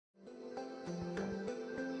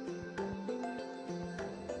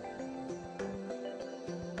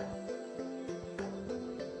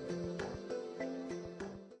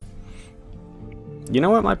You know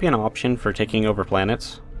what might be an option for taking over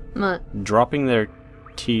planets? What? Dropping their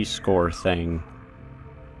T-score thing.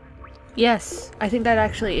 Yes, I think that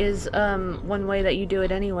actually is one way that you do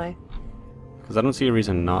it anyway. Because I don't see a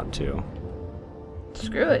reason not to.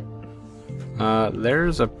 Screw it.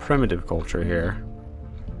 There's a primitive culture here.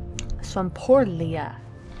 Swamporlia.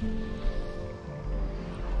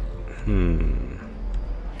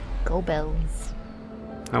 Go Bells.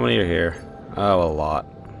 How many are here? Oh, a lot.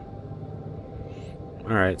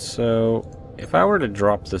 Alright, so if I were to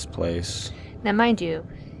drop this place... Now, mind you,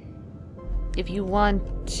 if you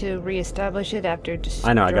want to reestablish it after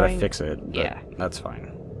destroying... I know, I gotta fix it. Yeah. That's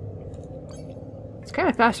fine. It's kind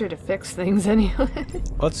of faster to fix things anyway.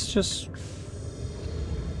 Let's just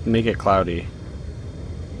make it cloudy.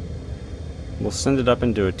 We'll send it up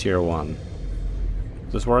into a tier 1.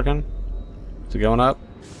 Is this working? Is it going up?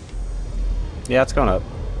 Yeah, it's going up.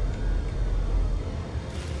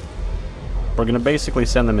 We're gonna basically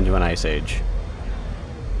send them into an ice age.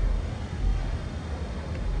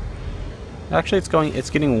 Actually, it's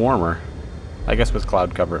getting warmer. I guess with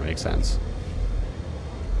cloud cover it makes sense.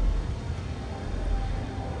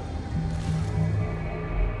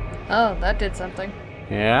 Oh, that did something.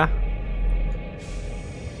 Yeah?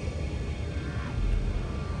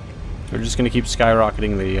 We're just gonna keep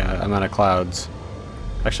skyrocketing the amount of clouds.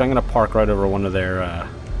 Actually, I'm gonna park right over one of their,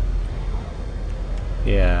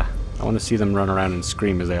 yeah. I want to see them run around and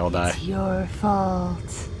scream as they all die. It's your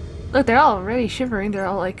fault. Look, they're all already shivering. They're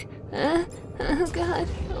all like, oh god,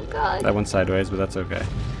 oh god. That went sideways, but that's okay.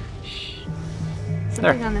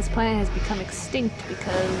 Something on this planet has become extinct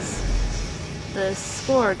because the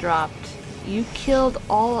spore dropped. You killed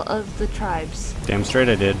all of the tribes. Damn straight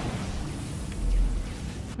I did.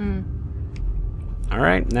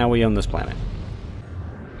 Alright, now we own this planet.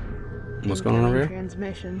 What's going on over here?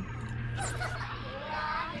 Transmission.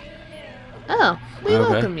 Oh, we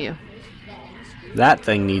Okay. welcome you. That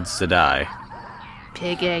thing needs to die.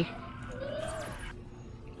 Piggy.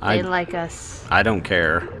 They like us. I don't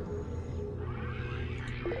care.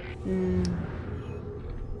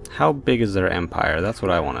 How big is their empire? That's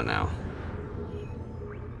what I want to know.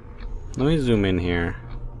 Let me zoom in here.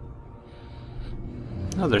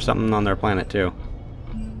 Oh, there's something on their planet too.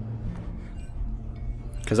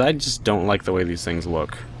 Because I just don't like the way these things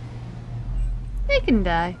look. They can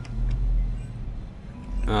die.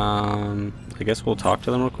 I guess we'll talk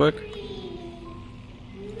to them real quick.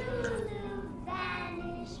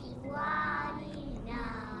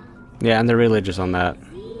 Yeah, and they're religious on that.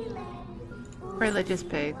 Religious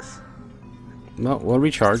pigs. Well, we'll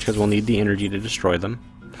recharge because we'll need the energy to destroy them.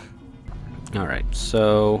 Alright,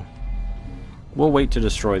 so we'll wait to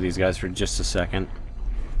destroy these guys for just a second.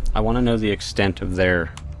 I want to know the extent of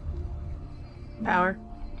their Power.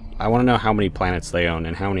 I want to know how many planets they own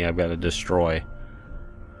and how many I've got to destroy.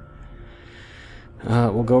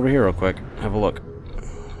 We'll go over here real quick. Have a look.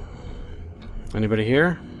 Anybody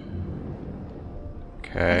here?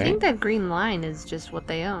 Okay. I think that green line is just what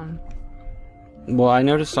they own. Well, I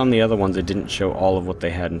noticed on the other ones it didn't show all of what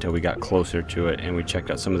they had until we got closer to it and we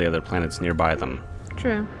checked out some of the other planets nearby them.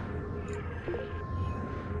 True.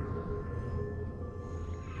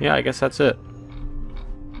 Yeah, I guess that's it.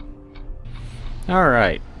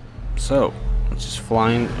 Alright. So, let's just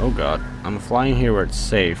fly in. Oh god. I'm flying here where it's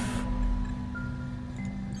safe.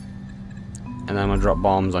 And then I'm gonna drop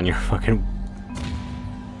bombs on your fucking...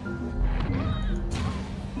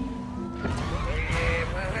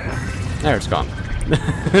 There, it's gone.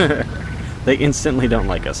 They instantly don't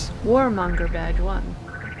like us. Warmonger badge 1.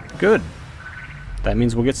 Good. That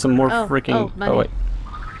means we'll get some more freaking... money. Oh, wait.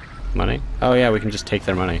 Money? Oh, yeah, we can just take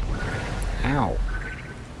their money. Ow.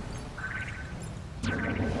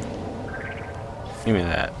 Give me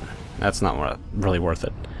that. That's not really worth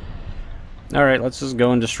it. Alright, let's just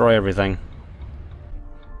go and destroy everything.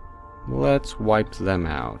 Let's wipe them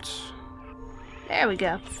out. There we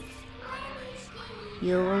go.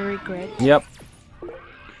 You will regret. Yep.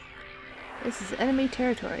 This is enemy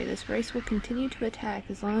territory. This race will continue to attack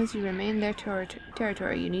as long as you remain their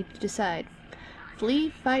territory. You need to decide. Flee,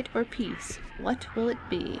 fight, or peace. What will it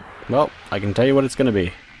be? Well, I can tell you what it's gonna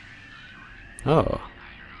be. Oh.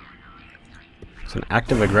 It's an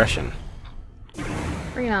act of aggression.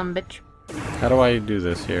 Bring it on, bitch. How do I do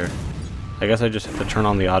this here? I guess I just have to turn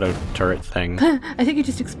on the auto turret thing. I think it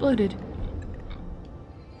just exploded.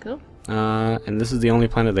 Cool. And this is the only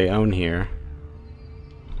planet they own here.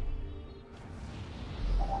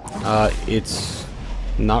 It's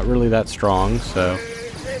not really that strong, so...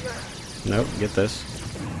 Nope, get this.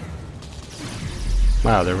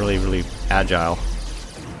 Wow, they're really, really agile.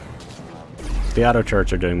 The auto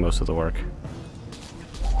turrets are doing most of the work.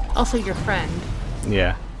 Also your friend.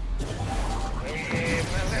 Yeah.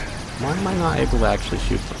 Why am I not able to actually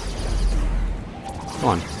shoot them? Come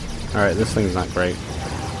on. Alright, this thing's not great.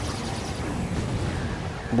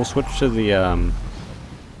 We'll switch to the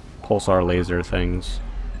pulsar laser things.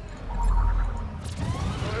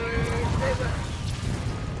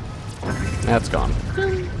 That's gone.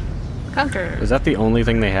 Conquer. Is that the only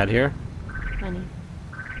thing they had here? Money.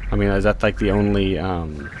 I mean, is that like the only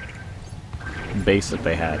base that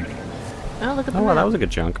they had? Oh, look at the Oh, well, that map. was a good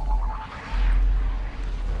chunk.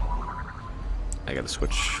 I gotta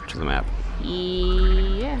switch to the map.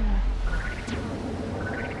 Yeah.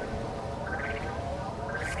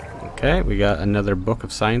 Okay, we got another book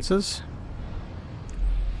of sciences.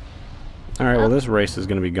 Alright, well this race is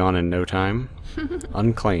gonna be gone in no time.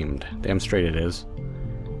 Unclaimed. Damn straight it is.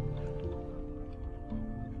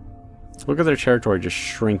 Look at their territory just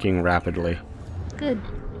shrinking rapidly. Good.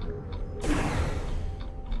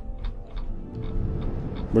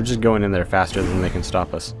 We're just going in there faster than they can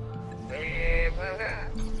stop us.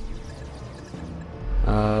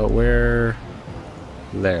 Where?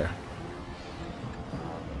 There.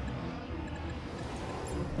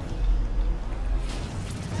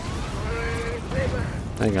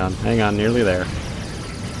 Hang on, nearly there.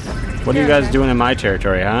 What are you guys doing in my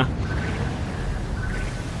territory, huh?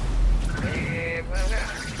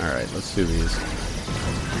 Alright, let's do these.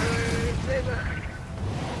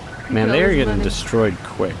 Man, they are getting destroyed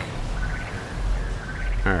quick.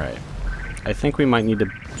 Alright. I think we might need to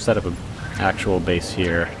set up an actual base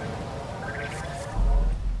here.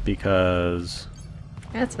 Because...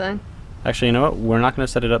 That's fine. Actually, you know what? We're not going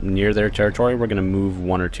to set it up near their territory. We're going to move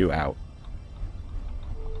one or two out.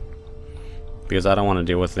 Because I don't want to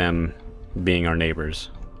deal with them being our neighbors.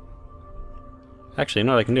 Actually, you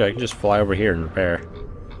know what I can do? I can just fly over here and repair.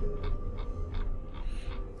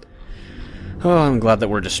 Oh, I'm glad that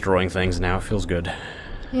we're destroying things now. It feels good.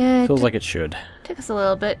 Yeah. Feels like it should. Took us a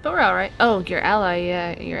little bit, but we're all right. Oh, your ally.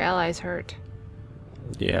 Yeah, your ally's hurt.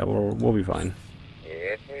 Yeah, we'll be fine.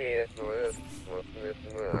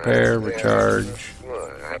 Repair, recharge.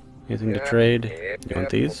 Anything to trade? You want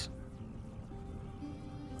these?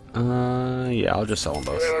 Yeah, I'll just sell them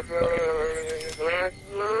both.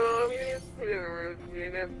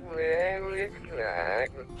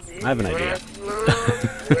 I have an idea.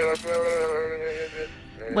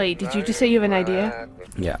 Wait, did you just say you have an idea?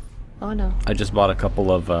 Yeah. Oh no. I just bought a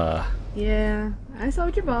couple of, Yeah, I saw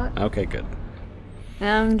what you bought. Okay, good.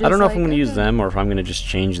 I I don't know if I'm going to use them or if I'm going to just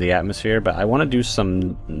change the atmosphere, but I want to do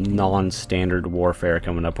some non-standard warfare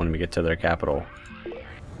coming up when we get to their capital.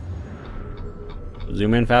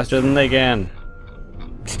 Zoom in faster than they can.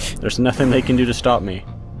 There's nothing they can do to stop me.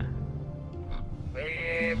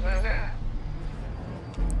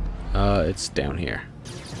 It's down here.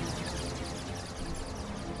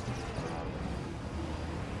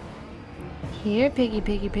 Here, piggy,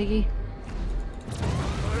 piggy, piggy.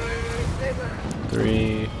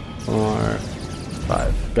 3, 4,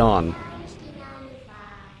 5. Gone.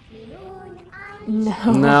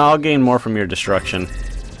 No. No, I'll gain more from your destruction.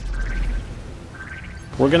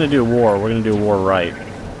 We're gonna do war. We're gonna do war right.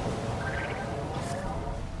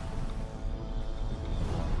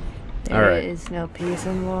 There Alright. is no peace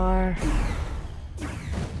in war.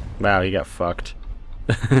 Wow, you got fucked.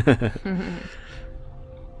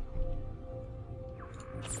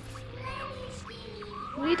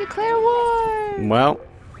 We declare war! Well,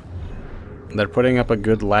 they're putting up a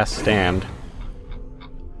good last stand.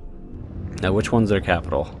 Now, which one's their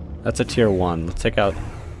capital? That's a tier 1. Let's take out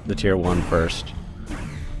the tier 1 first.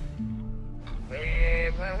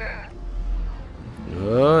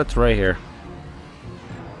 Oh, it's right here.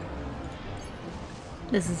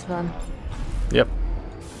 This is fun. Yep.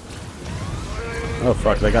 Oh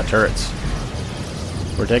fuck, they got turrets.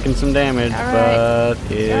 We're taking some damage, but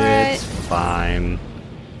it's fine.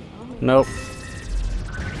 Nope.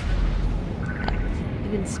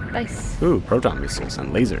 Even spice. Ooh, proton missiles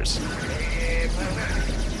and lasers.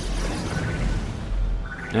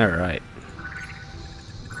 Alright.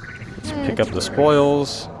 Let's pick up the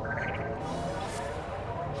spoils.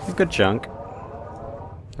 A good chunk.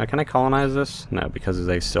 Now, can I colonize this? No, because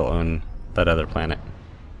they still own that other planet.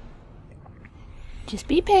 Just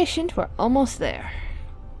be patient, we're almost there.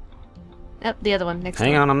 Oh, the other one next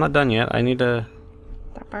Hang door. on, I'm not done yet. I need to...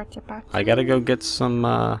 I gotta go get some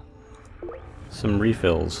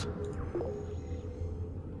refills.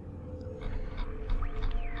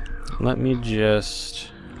 Let me just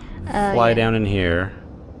fly down in here,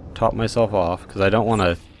 top myself off, because I don't want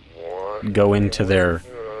to go into their,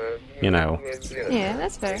 you know... Yeah,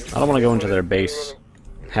 that's fair. I don't want to go into their base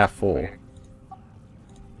half full.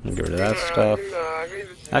 Get rid of that stuff.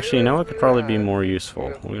 Actually, you know what could probably be more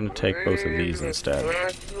useful? We're going to take both of these instead.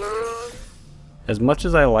 As much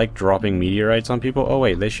as I like dropping meteorites on people... Oh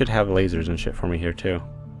wait, they should have lasers and shit for me here too.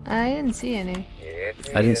 I didn't see any.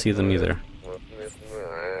 I didn't see them either.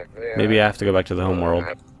 Maybe I have to go back to the home world.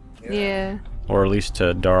 Yeah. Or at least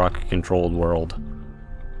to Darok-controlled world.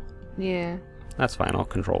 Yeah. That's fine, I'll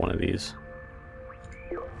control one of these.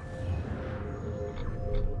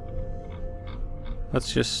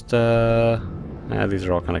 Let's just, these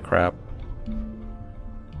are all kind of crap.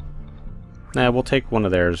 Nah, we'll take one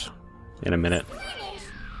of theirs in a minute.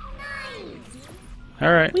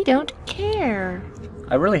 Alright. We don't care.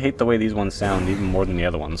 I really hate the way these ones sound, even more than the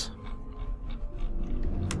other ones.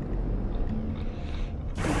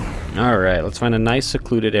 Alright, let's find a nice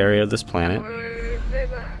secluded area of this planet.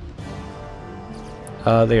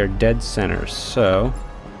 They are dead centers, so...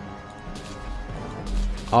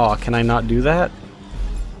 Oh, can I not do that?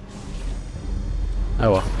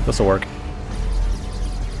 Oh well, this'll work.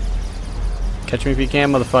 Catch me if you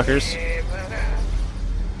can, motherfuckers.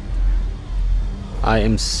 I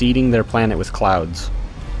am seeding their planet with clouds.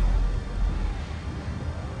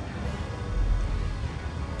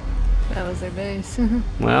 That was their base.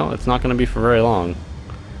 Well, it's not going to be for very long.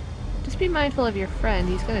 Just be mindful of your friend.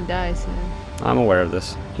 He's gonna die soon. I'm aware of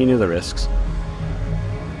this. He knew the risks.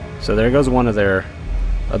 So there goes one of their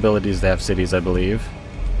abilities to have cities, I believe.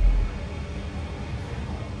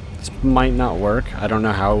 This might not work. I don't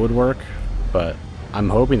know how it would work, but I'm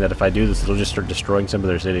hoping that if I do this, it'll just start destroying some of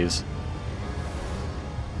their cities.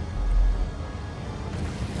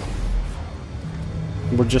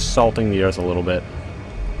 We're just salting the earth a little bit.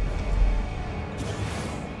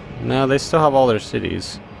 No, they still have all their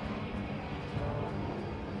cities.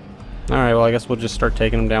 Alright, well I guess we'll just start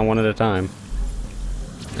taking them down one at a time.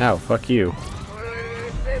 Ow, fuck you.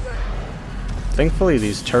 Thankfully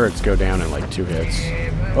these turrets go down in like 2 hits.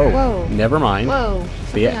 Oh, whoa. Never mind. Whoa.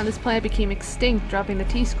 Something Yeah. on this planet became extinct, dropping the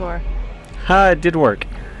T-score. Ha, it did work.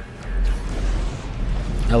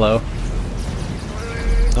 Hello.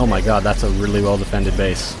 Oh my god, that's a really well defended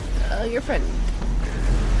base. Your friend.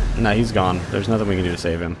 Nah, he's gone. There's nothing we can do to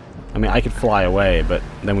save him. I mean, I could fly away, but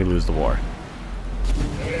then we lose the war.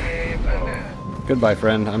 Goodbye,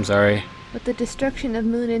 friend. I'm sorry. With the destruction of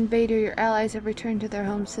Moon Invader, your allies have returned to their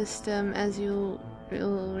home system. As you'll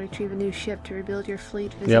retrieve a new ship to rebuild your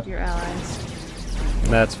fleet, visit your allies.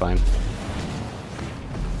 That's fine.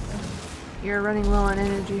 You're running low on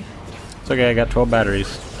energy. It's okay, I got 12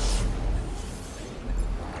 batteries.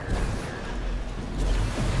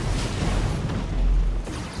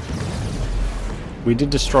 We did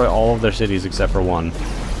destroy all of their cities except for one.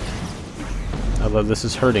 Although this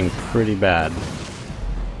is hurting pretty bad.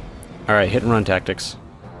 Alright, hit and run tactics.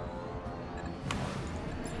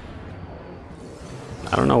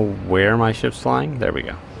 I don't know where my ship's flying. There we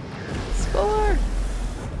go. Spore!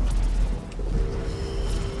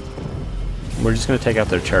 We're just gonna take out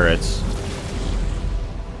their turrets.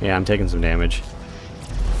 Yeah, I'm taking some damage.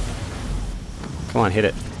 Come on, hit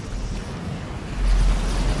it.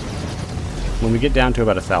 When we get down to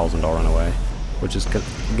about 1,000, I'll run away. Which is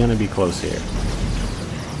gonna be close here.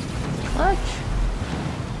 Clutch!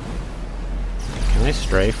 Can I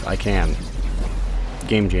strafe? I can.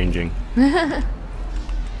 Game changing.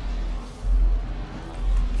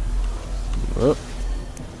 Oh.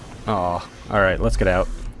 Oh. Alright, let's get out.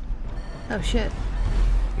 Oh shit.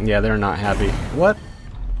 Yeah, they're not happy. What?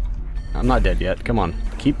 I'm not dead yet. Come on.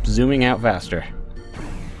 Keep zooming out faster.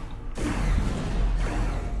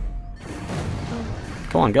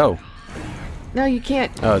 Come on, go. No, you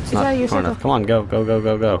can't. Oh, it's not out of your far circle. enough. Come on, go, go, go,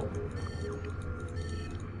 go, go.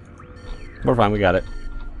 We're fine, we got it.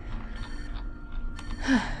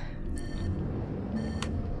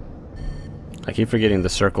 I keep forgetting the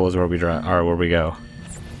circle is where we where we go.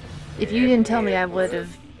 If you didn't tell me, I would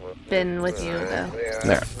have been with you, though.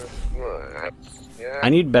 There. I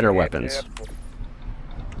need better weapons.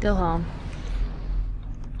 Go home.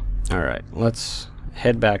 Alright, let's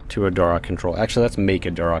head back to a Darok control. Actually, let's make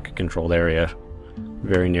a Darok controlled area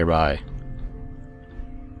very nearby.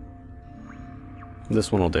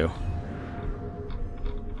 This one will do.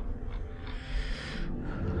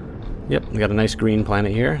 Yep, we got a nice green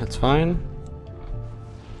planet here. That's fine.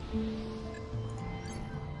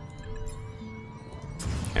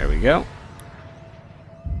 There we go.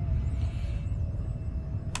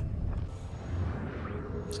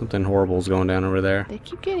 Something horrible is going down over there. They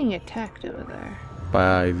keep getting attacked over there.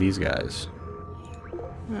 By these guys.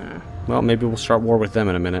 Well, maybe we'll start war with them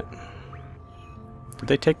in a minute. Did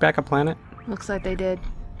they take back a planet? Looks like they did.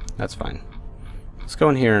 That's fine. Let's go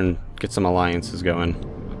in here and get some alliances going.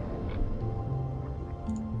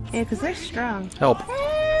 Yeah, because they're strong. Help.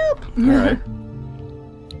 Help! Alright.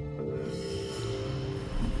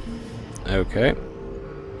 Okay.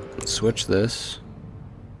 Switch this.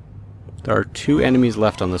 There are 2 enemies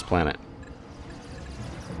left on this planet.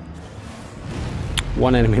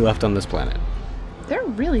 1 enemy left on this planet. They're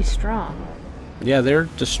really strong. Yeah, they're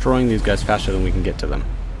destroying these guys faster than we can get to them.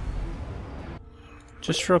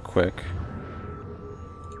 Just real quick.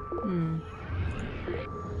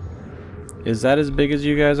 Is that as big as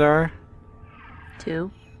you guys are? 2.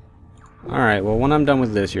 Alright, well when I'm done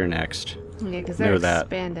with this, you're next. Yeah, because they're Know that.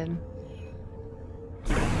 expanding.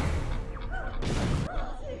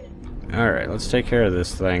 Alright, let's take care of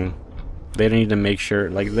this thing. They need to make sure,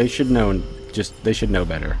 like, they should know, they should know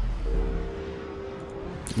better.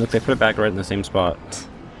 Look, they put it back right in the same spot.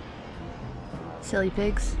 Silly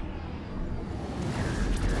pigs.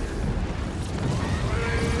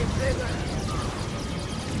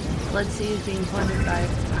 Bloodsea is being plundered by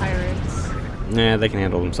pirates. Nah, they can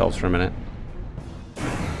handle themselves for a minute.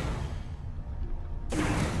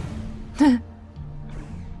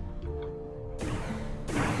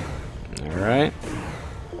 Alright.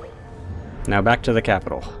 Now back to the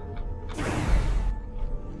capital.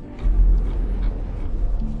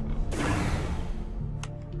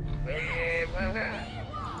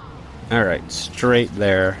 Alright, straight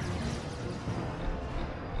there.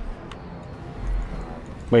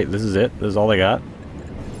 Wait, this is it? This is all they got?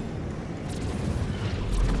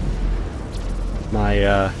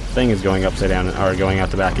 My thing is going upside down, or going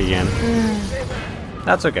out the back again.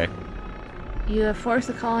 That's okay. You have forced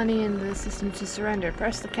the colony into the system to surrender.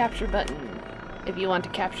 Press the capture button if you want to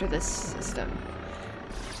capture this system.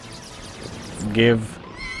 Give.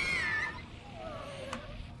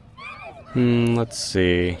 Let's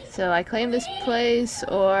see. So I claim this place,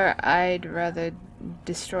 or I'd rather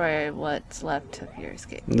destroy what's left of your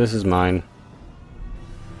escape. This is mine.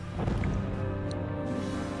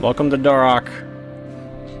 Welcome to Darok.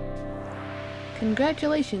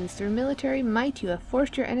 Congratulations, through military might you have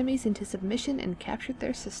forced your enemies into submission and captured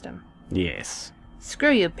their system. Yes.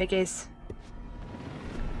 Screw you, piggies.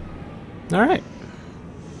 Alright.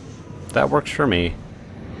 That works for me.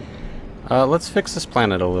 Let's fix this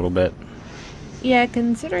planet a little bit. Yeah,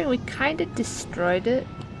 considering we kinda destroyed it.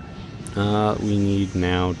 We need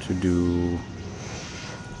now to do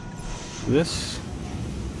this.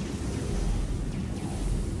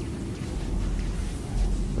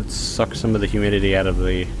 Let's suck some of the humidity out of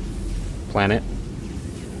the planet.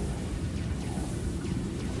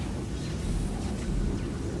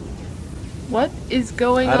 What is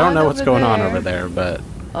going on? I don't know what's going on there? over there, but...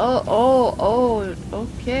 Oh,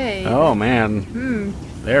 okay. Oh, man.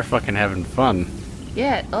 They're fucking having fun.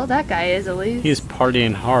 Yeah, oh, that guy is at least. He's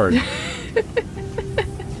partying hard.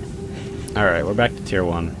 Alright, we're back to tier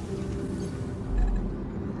 1.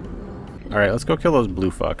 Alright, let's go kill those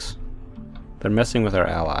blue fucks. They're messing with our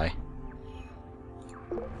ally.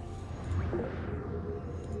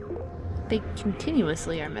 They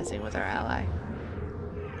continuously are messing with our ally.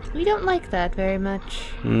 We don't like that very much.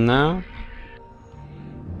 No?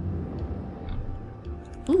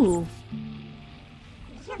 Ooh.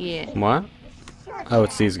 Yeah. What? Oh,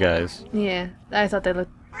 it's these guys. Yeah, I thought they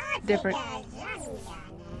looked different.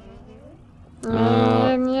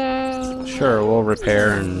 Sure, we'll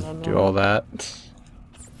repair and do all that.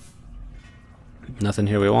 Nothing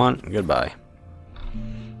here we want. Goodbye.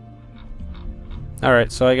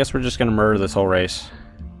 Alright, so I guess we're just gonna murder this whole race.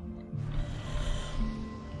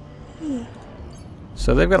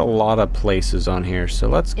 So they've got a lot of places on here, so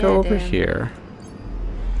let's go over here.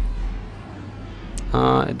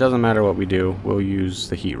 It doesn't matter what we do, we'll use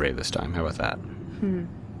the heat ray this time. How about that?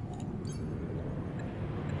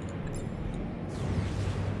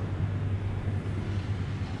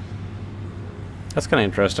 That's kind of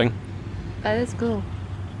interesting. That is cool.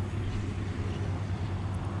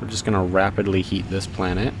 We're just gonna rapidly heat this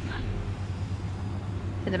planet.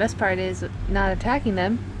 And the best part is not attacking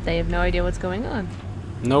them. They have no idea what's going on.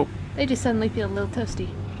 Nope. They just suddenly feel a little toasty.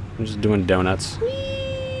 I'm just doing donuts. Whee!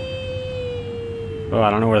 Oh, I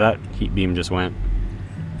don't know where that heat beam just went.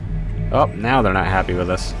 Oh, now they're not happy with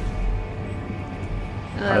us.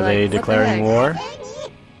 Are they declaring war?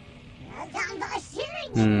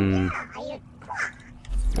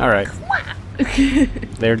 Alright.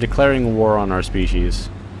 They're declaring war on our species.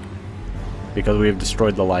 Because we have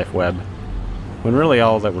destroyed the life web. When really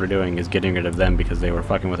all that we're doing is getting rid of them because they were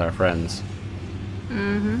fucking with our friends.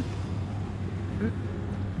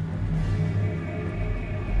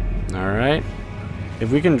 Alright. If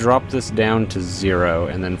we can drop this down to 0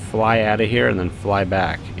 and then fly out of here and then fly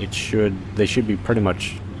back, they should be pretty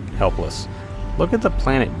much helpless. Look at the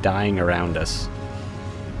planet dying around us.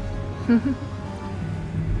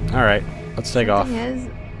 Alright, let's take off. Something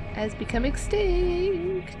has become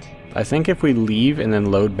extinct. I think if we leave and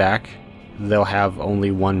then load back, they'll have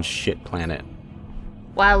only one shit planet.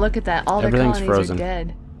 Wow, look at that. All their Everything's colonies frozen. are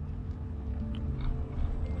dead.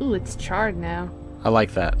 Ooh, it's charred now. I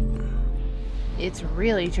like that. It's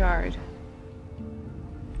really charred.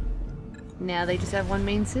 Now they just have one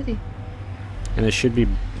main city. And it should be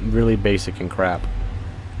really basic and crap.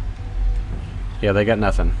 Yeah, they got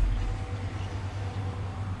nothing.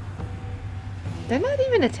 They're not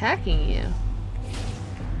even attacking you.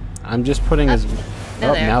 I'm just putting as... no,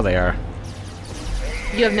 Oh, they are. now they are.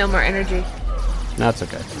 You have no more energy. That's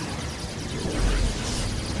okay.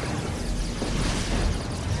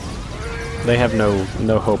 They have no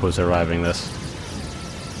hope of surviving this.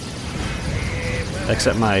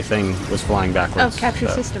 Except my thing was flying backwards. Oh, capture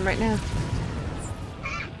so. system right now.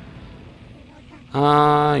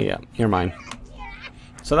 Yeah, you're mine.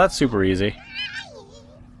 So that's super easy.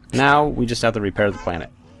 Now we just have to repair the planet.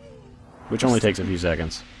 Which only takes a few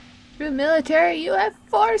seconds. Through military, you have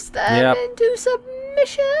forced them into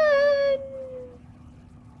submission!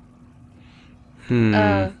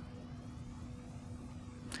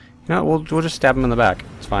 No, we'll just stab them in the back.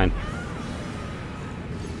 It's fine.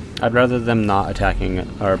 I'd rather them not attacking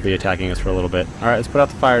or be attacking us for a little bit. Alright, let's put out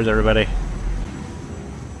the fires, everybody.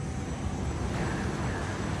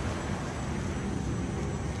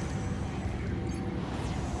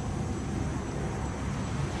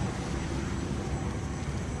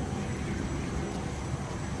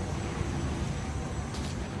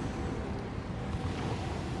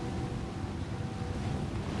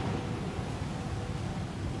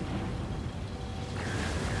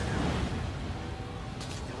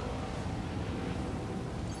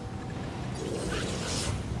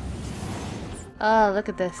 Oh, look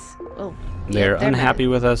at this. Oh, They're they're unhappy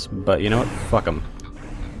with us, but you know what? Fuck them.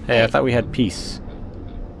 Hey, I thought we had peace.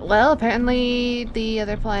 well, apparently the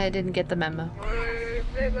other planet didn't get the memo.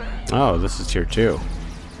 Oh, this is tier 2.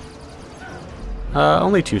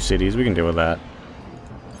 Only 2 cities. We can deal with that.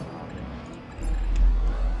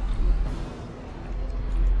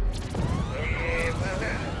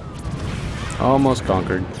 Almost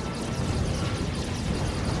conquered.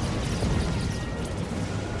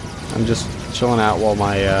 I'm just chilling out while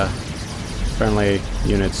my friendly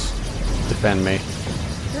units defend me.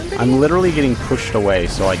 I'm literally getting pushed away,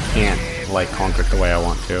 so I can't like conquer it the way I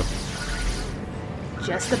want to.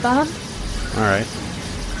 Just a bomb? Alright.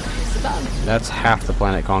 Just a bomb. That's half the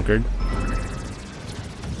planet conquered.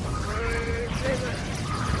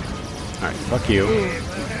 Alright, fuck you. Ooh,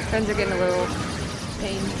 friends are getting a little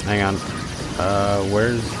pain. Hang on.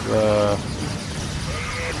 Where's the...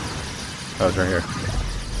 Oh, it's right here.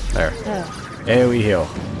 There. Oh. AoE heal.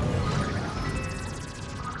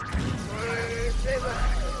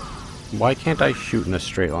 Why can't I shoot in a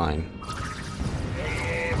straight line?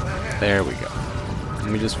 There we go. Let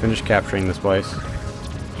me just finish capturing this place.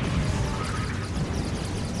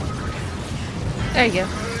 There you go.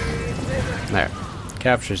 There.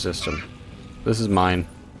 Capture system. This is mine.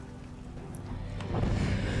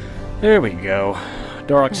 There we go.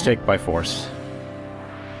 Dorok's take by force.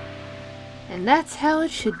 And that's how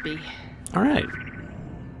it should be. Alright.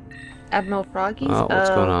 Admiral Froggies? Oh, what's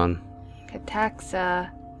going on? Kataxa.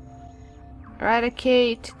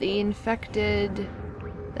 Eradicate the infected.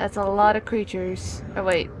 That's a lot of creatures. Oh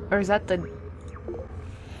wait, or is that the...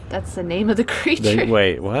 That's the name of the creature?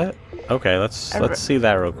 Wait, what? Okay, let's see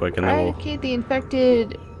that real quick and then we'll... Eradicate the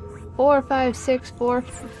infected 4, 5, 6, 4,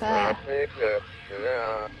 5.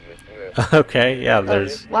 Okay, yeah,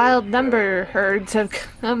 there's... Wild number herds have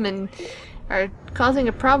come and are causing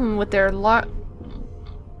a problem with their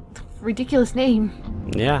ridiculous name.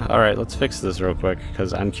 Yeah, alright, let's fix this real quick,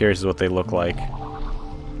 because I'm curious what they look like.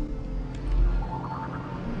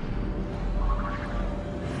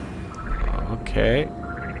 Okay.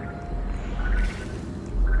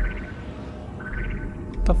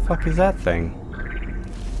 What the fuck is that thing?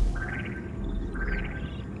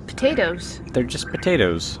 Potatoes. They're just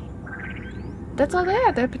potatoes. That's all they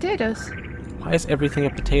are, they're potatoes. Why is everything a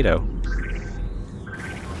potato?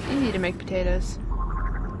 Easy to make potatoes.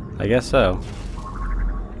 I guess so.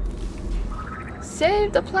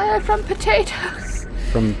 Save the planet from potatoes!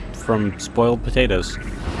 From spoiled potatoes.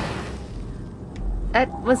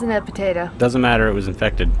 That wasn't a potato. Doesn't matter, it was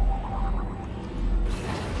infected.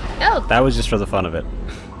 Oh! That was just for the fun of it.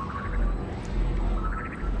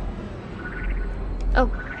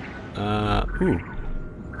 Oh. Ooh.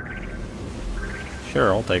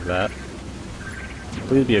 Sure, I'll take that.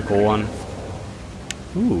 Please be a cool one.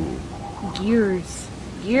 Ooh. Gears.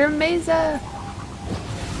 Gear Mesa!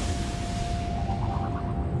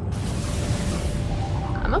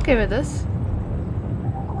 okay with this.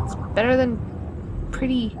 It's better than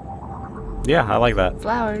pretty Yeah, I like that.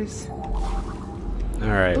 flowers.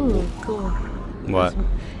 Alright. Ooh, cool. What?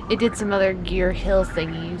 It did some other gear hill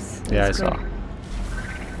thingies. Yeah, I That's saw. great.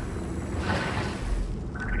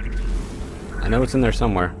 I know it's in there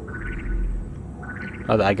somewhere.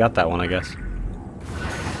 Oh, I got that one, I guess.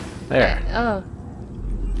 There. Oh.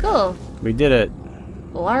 Cool. We did it.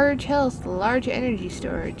 Large health, large energy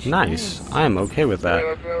storage. Nice. I am okay with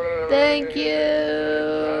that. Thank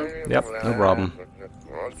you. Yep, no problem.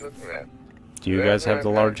 Do you guys have the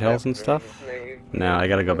large health and stuff? No, I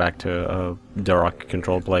gotta go back to a Darok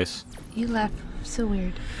controlled place. You laugh so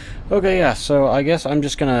weird. Okay, yeah, so I guess I'm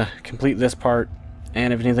just gonna complete this part,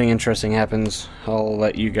 and if anything interesting happens, I'll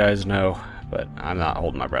let you guys know, but I'm not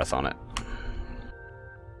holding my breath on it.